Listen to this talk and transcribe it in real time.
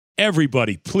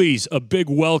Everybody, please, a big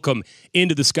welcome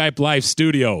into the Skype Live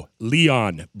studio,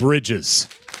 Leon Bridges.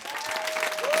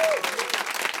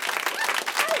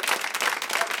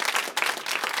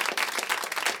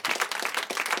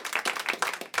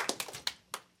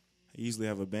 I usually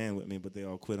have a band with me, but they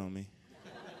all quit on me.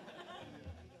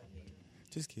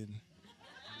 Just kidding.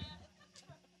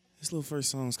 This little first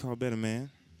song is called Better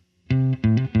Man.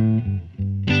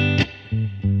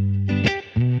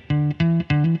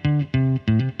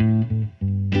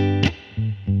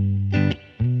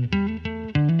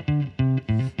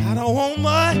 I don't want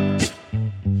much.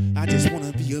 I just want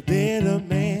to be a better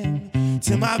man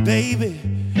to my baby.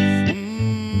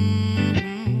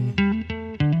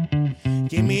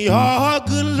 Give me all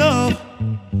good love.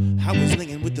 I was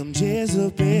laying with them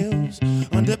Jezebels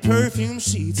under perfume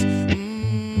sheets.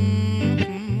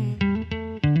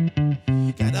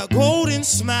 Got a golden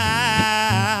smile,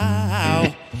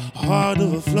 heart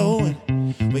overflowing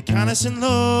with kindness and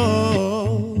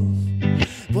love.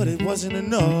 But it wasn't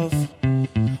enough.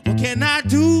 What can I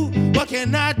do? What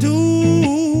can I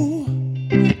do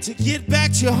to get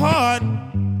back to your heart?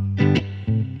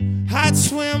 I'd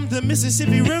swim the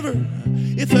Mississippi River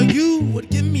if you would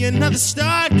give me another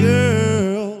start,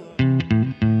 girl.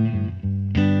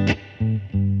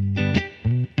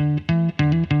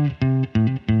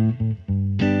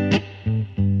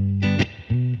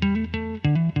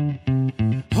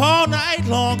 All night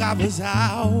long I was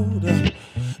out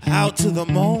to the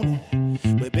morning.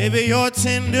 But baby, you're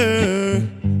tender.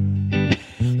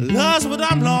 Love's what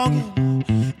I'm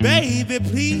longing. Baby,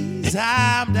 please,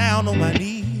 I'm down on my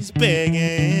knees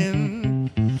begging.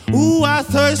 Ooh, I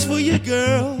thirst for you,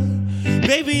 girl.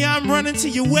 Baby, I'm running to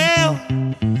your well.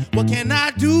 What can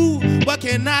I do? What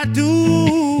can I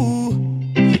do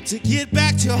to get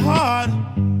back to your heart?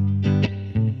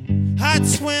 I'd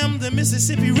swim the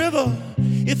Mississippi River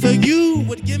if you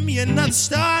would give me another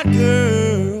start,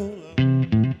 girl.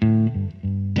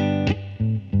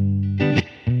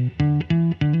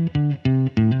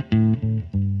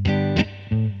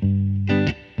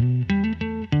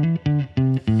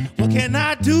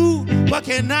 What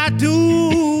can I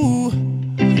do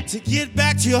to get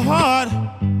back to your heart?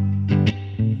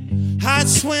 I'd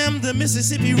swim the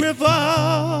Mississippi River.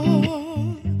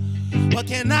 What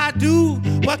can I do?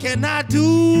 What can I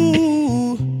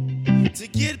do to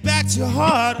get back to your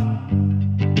heart?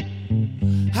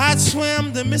 I'd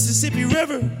swim the Mississippi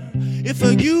River if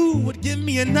you would give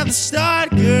me another start,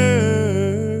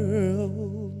 girl.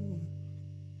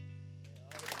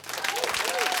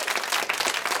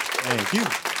 Thank you.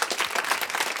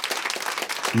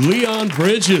 Leon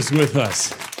Bridges with us.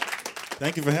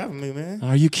 Thank you for having me, man.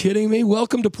 Are you kidding me?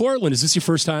 Welcome to Portland. Is this your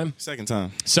first time? Second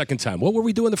time. Second time. What were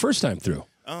we doing the first time through?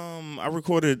 I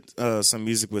recorded some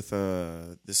music with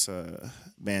this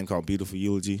band called Beautiful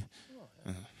Eulogy.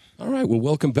 All right. Well,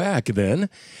 welcome back then.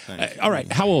 All right.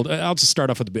 How old? I'll just start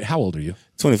off with a bit. How old are you?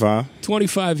 25.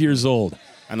 25 years old.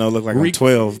 I know I look like I'm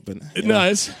 12, but...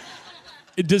 Nice.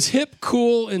 Does hip,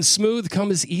 cool, and smooth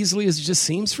come as easily as it just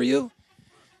seems for you?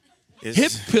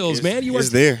 Hip pills, man. It's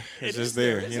there. It's just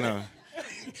there, you know.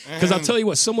 Because I'll tell you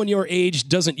what, someone your age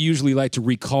doesn't usually like to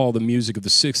recall the music of the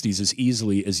 60s as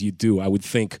easily as you do. I would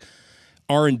think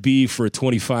R&B for a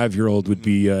 25-year-old would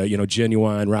be,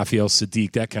 Genuine, Raphael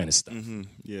Sadiq, that kind of stuff. Mm-hmm.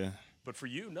 Yeah. But for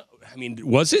you, no. I mean,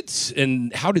 was it?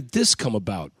 And how did this come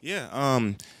about?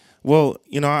 Yeah. Well,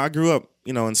 I grew up,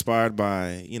 inspired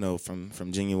by,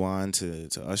 from Genuine to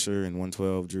Usher and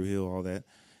 112, Drew Hill, all that.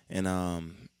 And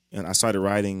I started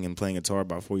writing and playing guitar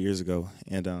about 4 years ago.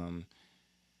 And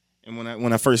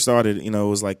when I first started, it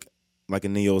was like a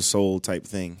neo soul type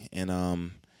thing. And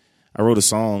I wrote a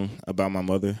song about my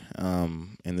mother.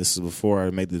 And this is before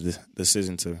I made the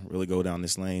decision to really go down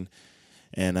this lane.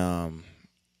 And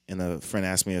a friend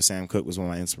asked me if Sam Cooke was one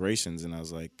of my inspirations, and I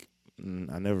was like,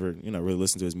 I never, really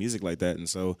listened to his music like that. And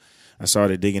so I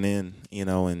started digging in,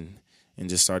 and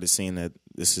just started seeing that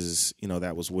this is,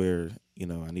 that was where,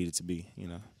 I needed to be,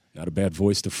 Not a bad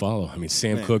voice to follow. I mean,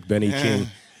 Sam Cooke, Benny King,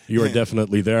 you are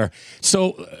definitely there.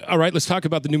 So, all right, let's talk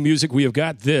about the new music. We have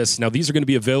got this. Now, these are going to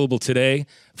be available today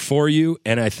for you,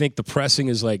 and I think the pressing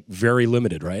is, very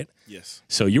limited, right? Yes.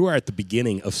 So you are at the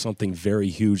beginning of something very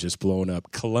huge that's blowing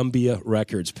up. Columbia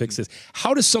Records picks this.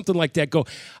 How does something like that go?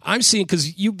 I'm seeing,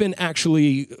 because you've been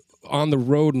actually on the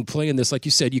road and playing this. Like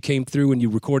you said, you came through and you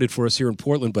recorded for us here in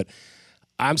Portland, but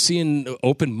I'm seeing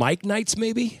open mic nights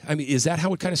maybe? I mean, is that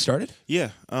how it kind of started?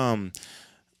 Yeah. When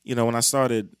I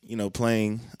started,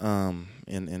 playing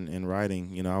and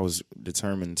writing, I was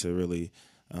determined to really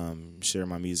share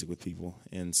my music with people.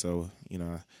 And so,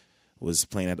 I was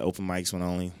playing at the open mics when I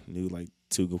only knew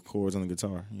 2 chords on the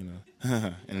guitar,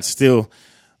 and still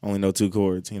only know 2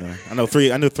 chords. I know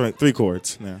 3. I know 3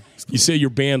 chords now. You say your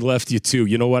band left you too.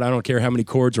 You know what? I don't care how many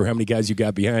chords or how many guys you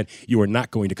got behind. You are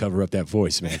not going to cover up that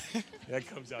voice, man. That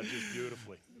comes out just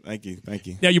beautifully. Thank you.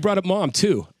 Now you brought up Mom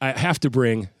too. I have to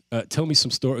bring. Tell me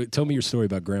your story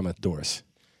about Grandma Doris.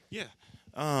 Yeah.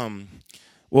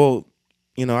 Well,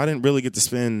 I didn't really get to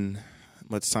spend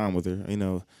much time with her.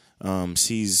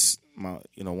 She's my,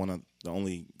 one of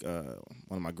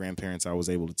my grandparents I was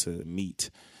able to meet,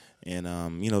 and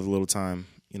the little time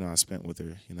I spent with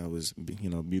her, was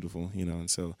beautiful, and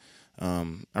so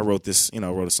I wrote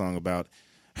a song about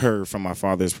her from my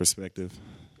father's perspective.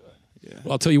 Yeah.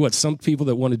 Well, I'll tell you what, some people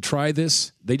that want to try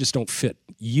this, they just don't fit.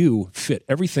 You fit.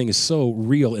 Everything is so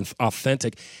real and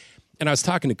authentic. And I was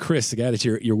talking to Chris, the guy that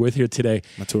you're with here today.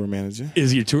 My tour manager.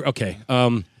 Is your tour? Okay.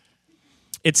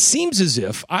 It seems as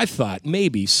if I thought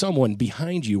maybe someone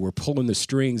behind you were pulling the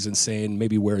strings and saying,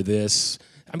 maybe wear this.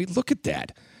 I mean, look at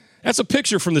that. That's a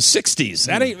picture from the 60s.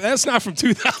 That's not from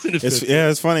 2015.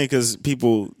 It's funny because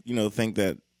people, think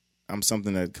that I'm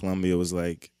something that Columbia was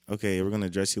like, okay, we're going to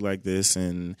dress you like this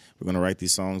and we're going to write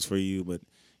these songs for you. But,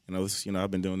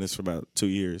 I've been doing this for about 2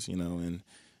 years, and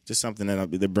just something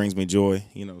that brings me joy,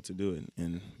 to do it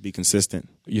and be consistent.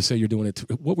 You say you're doing it.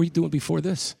 What were you doing before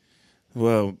this?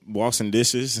 Well, washing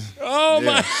dishes. Oh,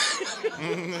 yeah.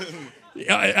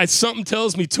 My. Something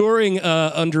tells me touring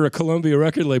under a Columbia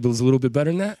record label is a little bit better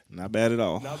than that. Not bad at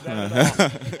all. Not bad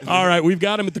at all. All right, we've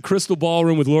got him at the Crystal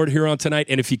Ballroom with Lord Huron tonight.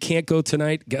 And if you can't go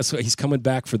tonight, guess what? He's coming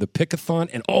back for the Pickathon.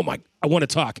 And, I want to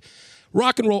talk.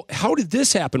 Rock and roll, how did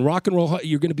this happen? Rock and roll,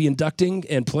 you're going to be inducting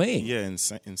and playing. Yeah,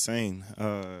 insane.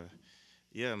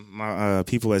 My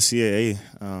people at CAA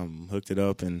hooked it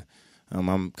up, and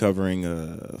I'm covering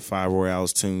a Five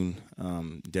Royales tune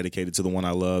dedicated to the one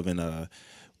I love, and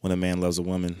When a Man Loves a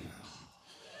Woman.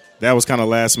 That was kind of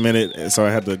last minute, so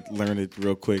I had to learn it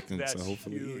real quick. And That's so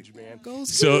hopefully huge, man.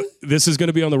 So this is going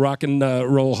to be on the Rock and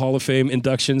Roll Hall of Fame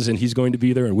inductions, and he's going to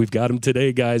be there, and we've got him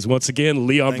today, guys. Once again,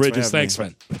 Leon Bridges. Thanks,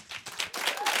 man.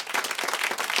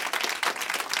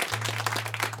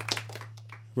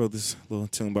 Wrote this little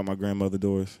tune about my grandmother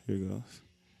Doris. Here it goes.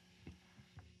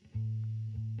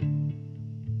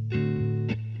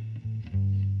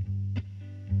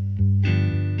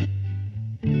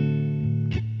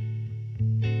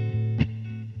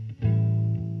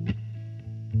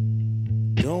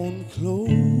 Don't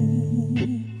close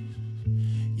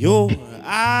your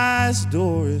eyes,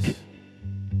 Doris.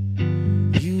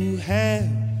 You have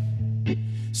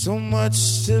so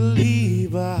much to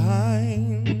leave behind.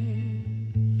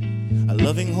 A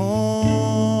loving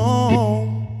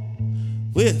home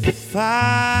with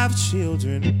 5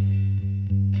 children.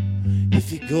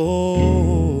 If you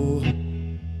go,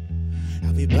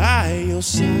 I'll be by your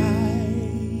side.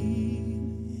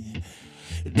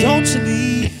 Don't you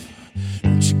leave,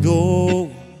 don't you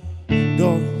go,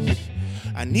 Doris.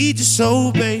 I need you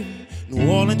so, baby.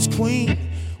 New Orleans queen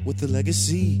with a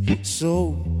legacy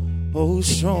so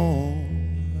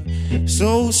strong,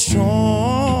 so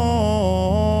strong.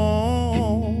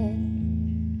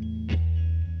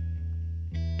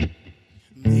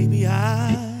 Maybe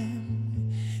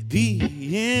I'm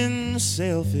being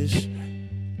selfish.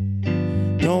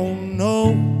 Don't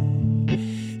know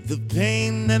the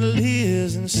pain that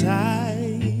lives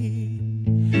inside.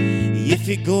 If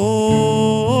you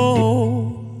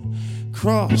go,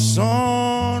 cross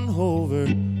on over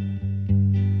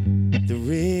the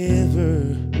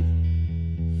river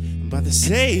by the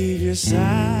Savior's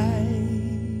side.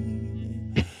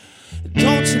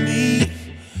 Don't you leave,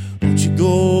 don't you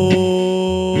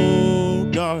go,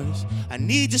 Doris. I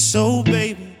need you so,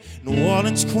 baby. New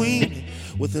Orleans queen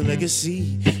with a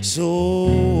legacy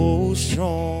so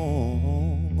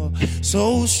strong,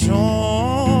 so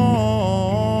strong.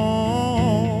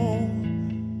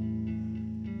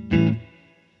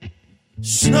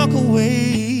 Snuck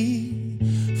away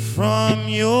from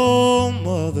your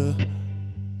mother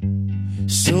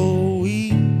so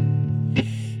we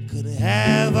could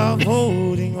have our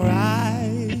voting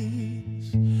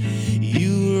rights.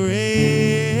 You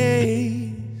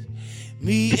raised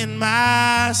me and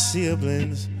my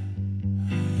siblings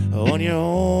on your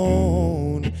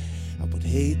own. I would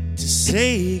hate to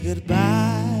say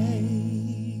goodbye.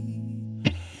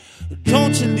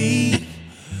 Don't you leave,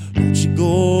 don't you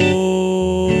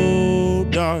go,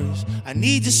 Doris. I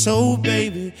need you so,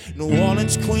 baby. New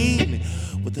Orleans queen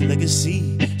with a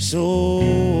legacy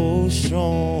so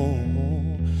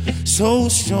strong, so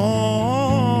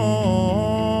strong.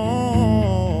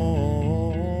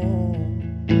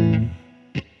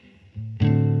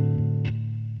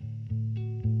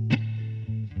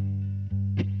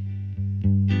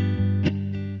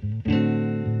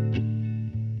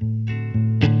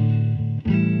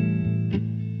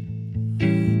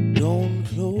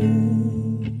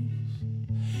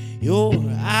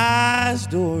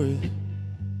 story.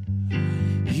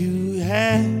 You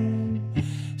had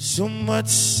so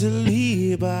much to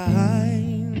leave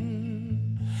behind.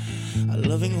 A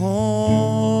loving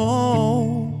home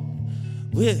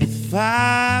with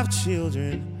 5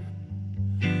 children.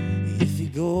 If you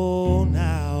go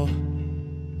now,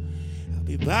 I'll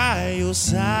be by your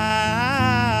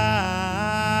side.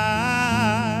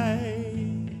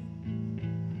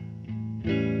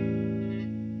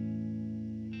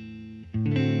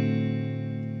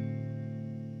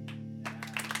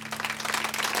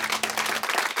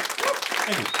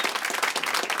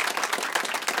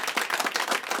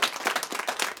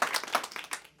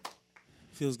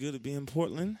 Feels good to be in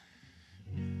Portland.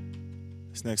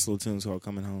 This next little tune's called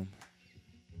Coming Home.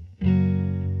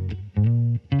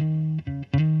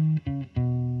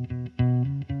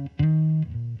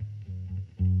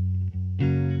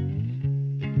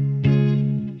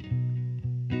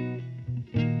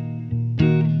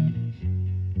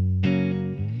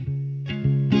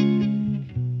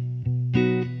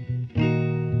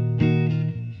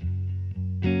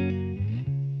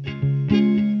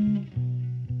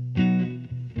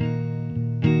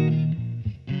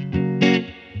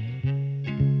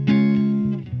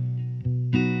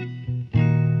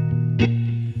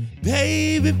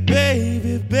 Baby,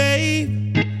 baby,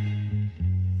 babe,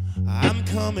 I'm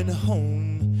coming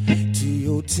home to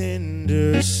your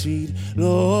tender, sweet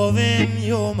loving.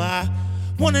 You're my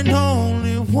one and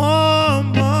only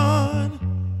woman.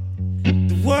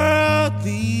 The world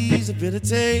leaves a bitter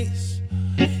taste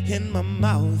in my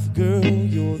mouth, girl.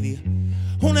 You're the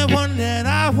only one that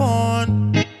I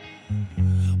want. I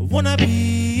wanna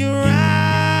be around.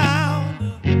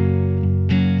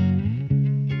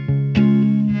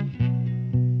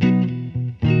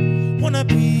 Wanna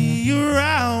be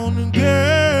around,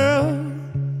 girl.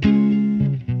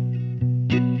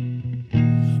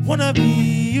 Wanna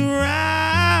be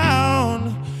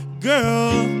around,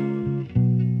 girl.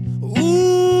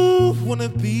 Ooh, wanna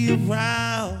be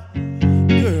around,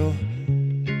 girl.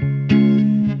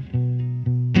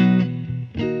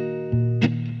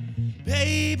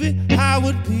 Baby, I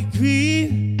would be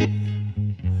green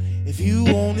if you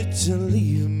wanted to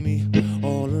leave me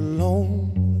all alone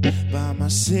by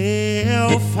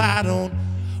myself. I don't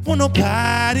want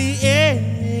nobody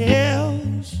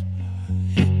else.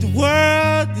 The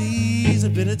world leaves a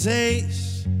bitter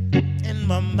taste in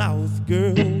my mouth,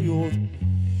 girl. You're the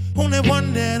only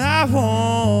one that I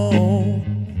want.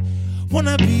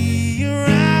 Wanna be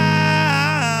around.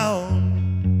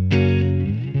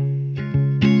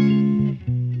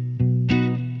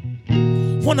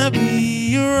 Wanna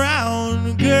be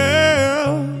around,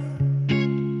 girl.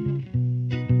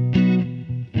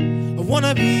 I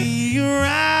wanna be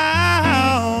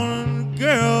around,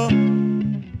 girl.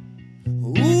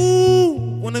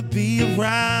 Ooh, wanna be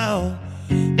around,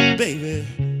 baby.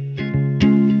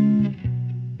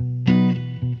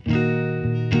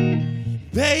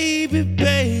 Baby,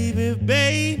 baby,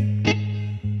 babe,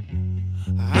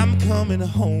 I'm coming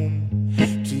home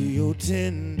to your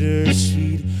tender,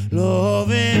 sweet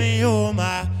loving. You're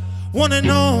my one and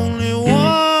only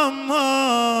woman.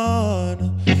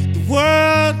 The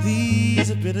world leaves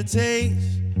a bitter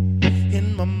taste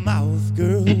in my mouth,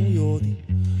 girl. You're the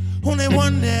only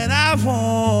one that I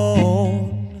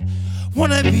want.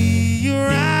 Wanna be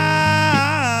around.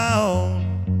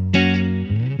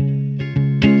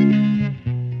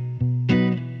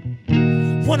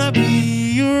 Wanna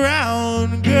be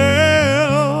around,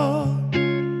 girl.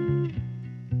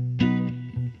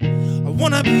 I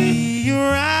wanna be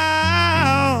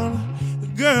around,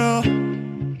 girl.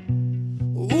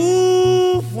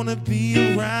 Ooh, wanna be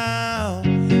around,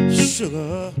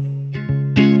 sugar.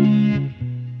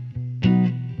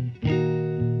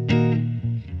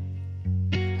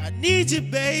 I need you,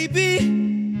 baby,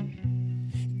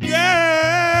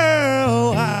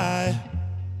 girl. I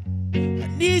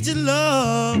need your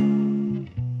love,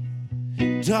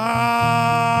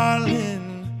 darling.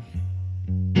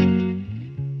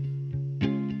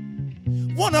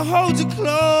 Wanna hold you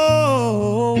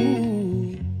close,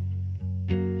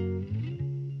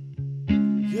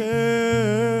 girl.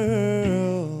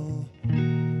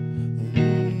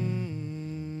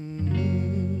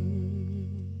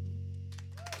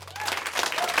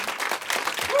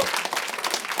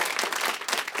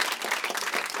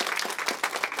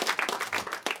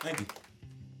 Thank you.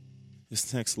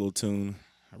 This next little tune,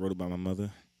 I wrote it by my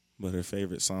mother, but her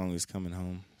favorite song is Coming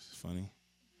Home. It's funny.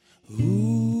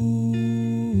 Ooh,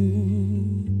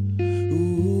 ooh,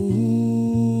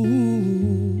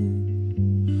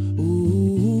 ooh, ooh.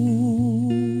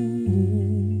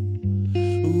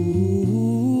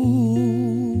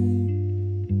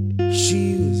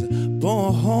 She was born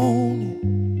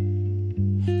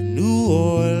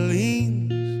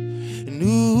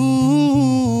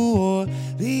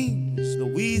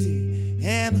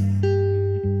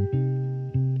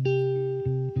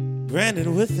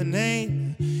branded with the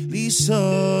name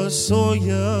Lisa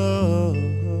Sawyer.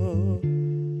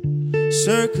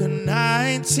 Circa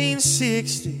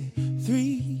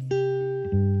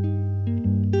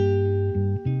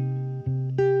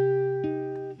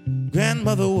 1963.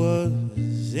 Grandmother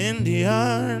was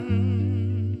Indian.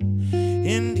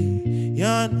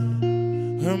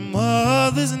 Her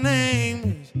mother's name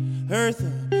was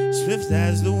Eartha, swift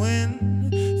as the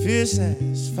wind, fierce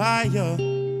as fire.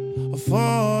 Her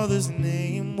father's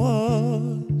name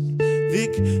was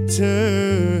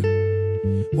Victor.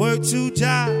 Worked 2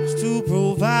 jobs to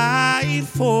provide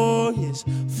for his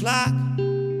flock.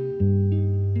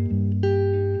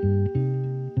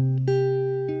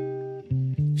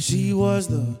 She was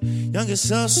the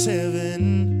youngest of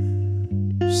 7.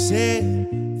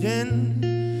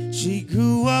 She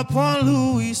grew up on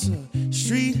Louisa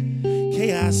Street,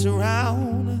 chaos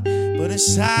around, but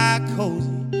inside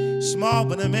cozy, small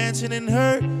but a mansion in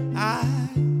her mansion.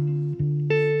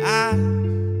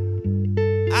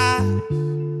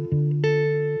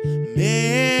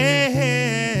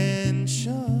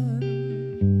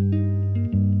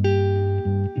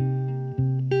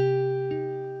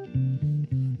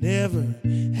 Never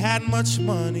had much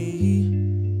money,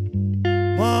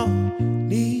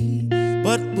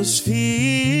 but was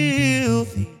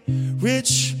filthy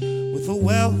rich with a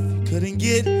wealth you couldn't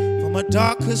get from a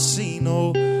dark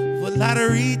casino or a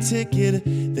lottery ticket.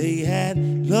 They had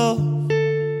love,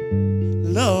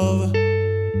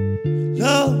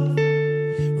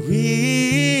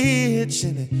 rich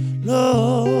and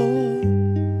love.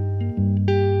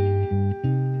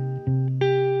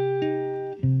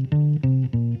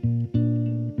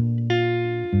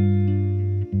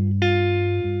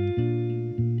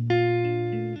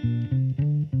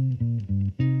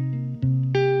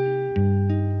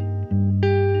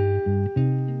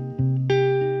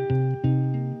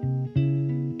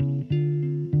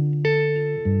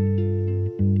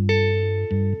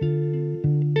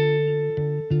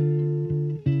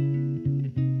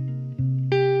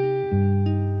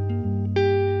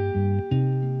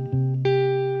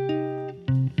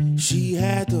 She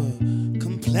had the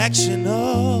complexion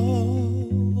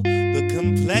of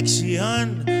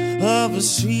a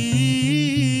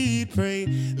sweet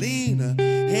praline,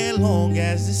 hair long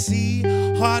as the sea,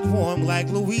 heart warm like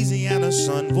Louisiana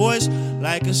sun, voice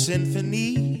like a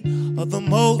symphony of the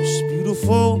most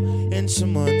beautiful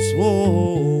instruments.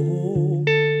 Whoa,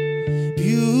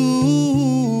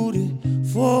 beautiful.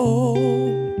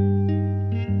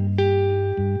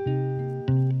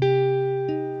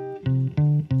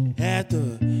 At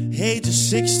the age of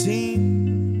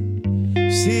 16,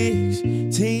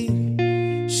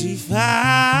 she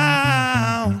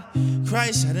found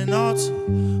Christ at an altar.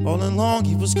 All along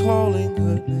he was calling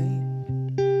her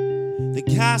name. The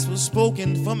gospel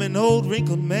spoken from an old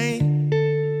wrinkled man.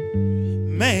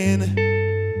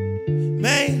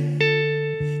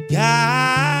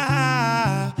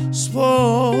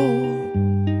 Gospel.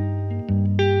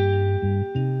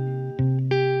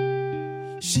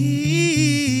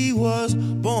 She was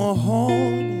born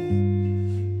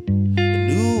in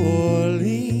New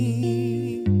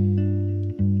Orleans.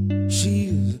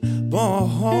 She was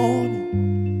born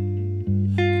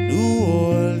in New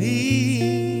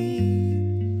Orleans.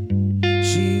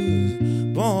 She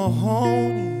was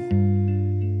born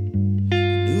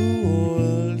in New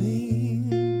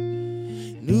Orleans.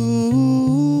 New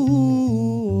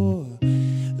Orleans.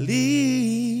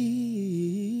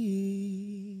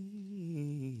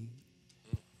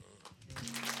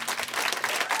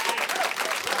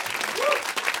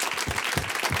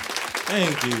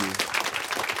 Thank you.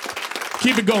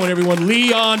 Keep it going, everyone.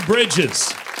 Leon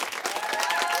Bridges.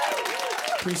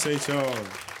 Appreciate y'all.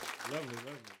 Lovely.